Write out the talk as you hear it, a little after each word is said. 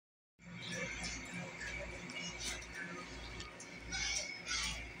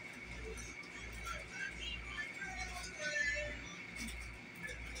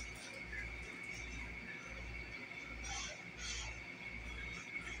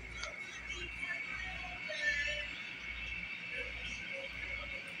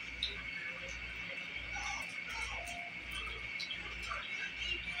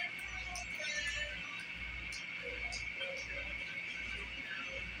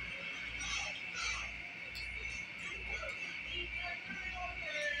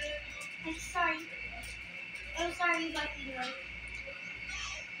you like to know?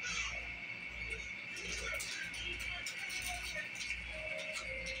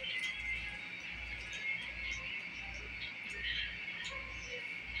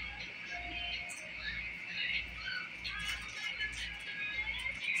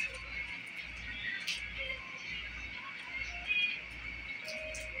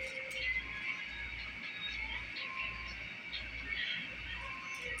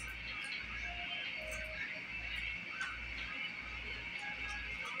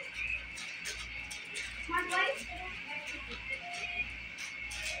 My wife.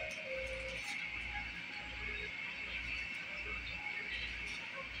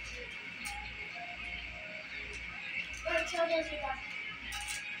 What's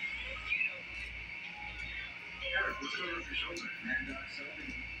going on with your shoulder? And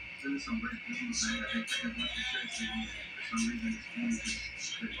something doing some weird things. I think as much as shit, and for some reason it's only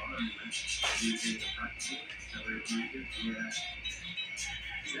just been bothering me. Do you think it's practical? Is that what you're doing? Yeah.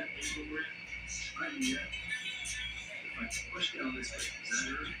 Is that ankle weird? Yeah. If I push down this way, is that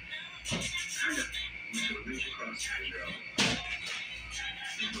hurt? Kind of. I'm going to reach across the measure out.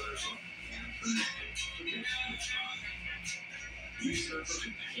 Okay. You start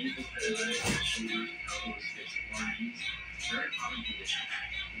looking at ankle tendonitis, shoulders, elbows, hips, or knees. Very common condition.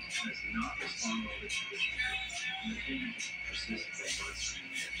 It does not respond well to condition, and the pain persists for months or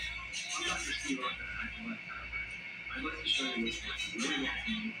years. I'm Dr. Steve Arthur, and I'm a chiropractor. I'd like to show you what's worked really well for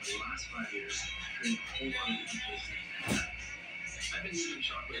me for the last 5 years, treating a whole lot of different cases. I've been using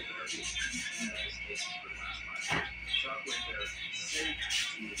shockwave therapy in tendonitis cases for the last 5 years. Shockwave therapy is safe,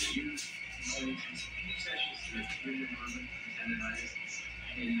 easy to use, and only takes a few sessions to make human movement and tendonitis,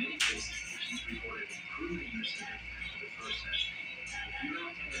 and in many cases, patients reported improvement in their symptoms after the first session. If you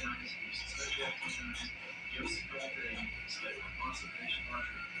have tendonitis and you suspect you have tendonitis, give us a call today and schedule a consultation or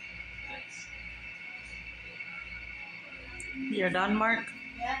treatment. Thanks. You're done, Mark?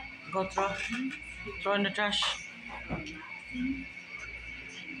 Yeah. Go throw in the trash.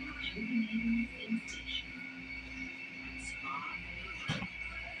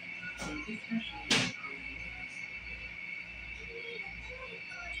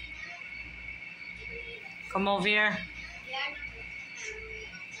 Come over here.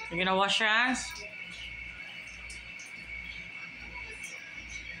 You gonna wash your hands?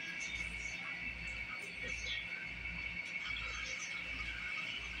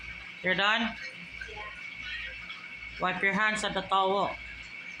 You're done? Wipe your hands at the towel.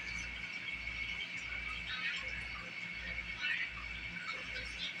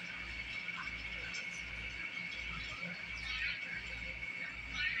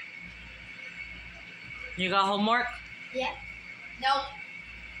 You got homework? Yeah. No.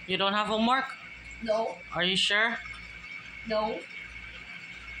 You don't have homework? No. Are you sure? No.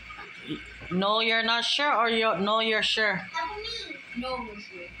 No, you're not sure, or you're sure? How about me? No,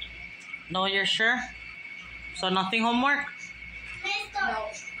 sure. No, you're sure? So nothing homework? Mister. No.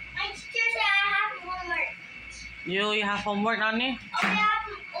 My teacher said I have homework. You have homework, Nani? Oh, I have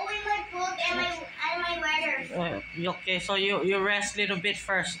only my book and my letters. Okay, so you rest a little bit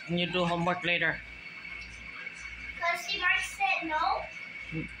first and you do homework later. Because Mark said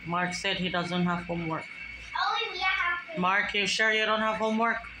no. Mark said he doesn't have homework. Only me I have homework. Mark, you sure you don't have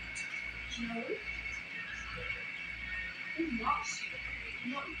homework? No.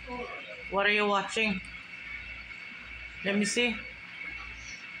 What are you watching? Let me see.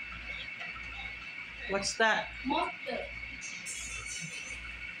 What's that? Monster.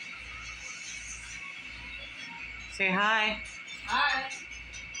 Say hi. Hi.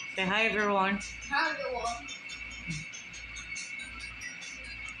 Say hi, everyone. Hi, everyone.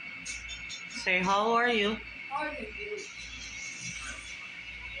 Say, how are you? How are you?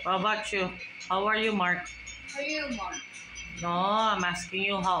 What about you? How are you, Mark? How are you, Mark? No, I'm asking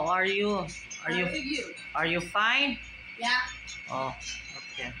you, how are you? Are you fine? Yeah. Oh,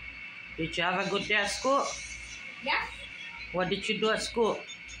 okay. Did you have a good day at school? Yes. What did you do at school?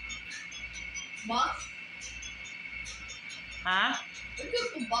 Bus. Huh? We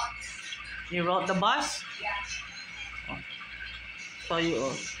took the bus. You rode the bus? Yeah. Oh. So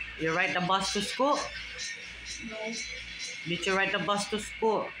you ride the bus to school? No. Did you ride the bus to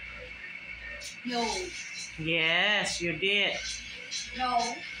school? No. Yes, you did. No.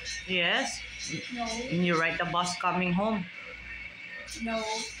 Yes? No. And you ride the bus coming home? No.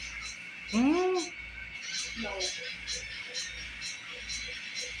 Hmm? No.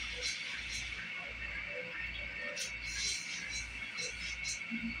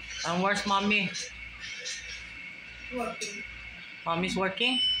 And where's mommy? Working. Mommy's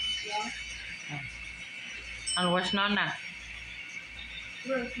working? Yeah. And where's Nana?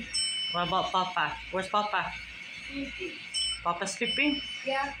 Working. What about Papa? Where's Papa? sleeping. Papa sleeping?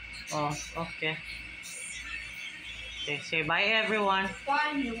 Yeah. Oh, okay. Okay, say bye everyone.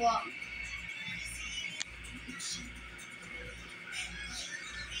 Bye, you walk.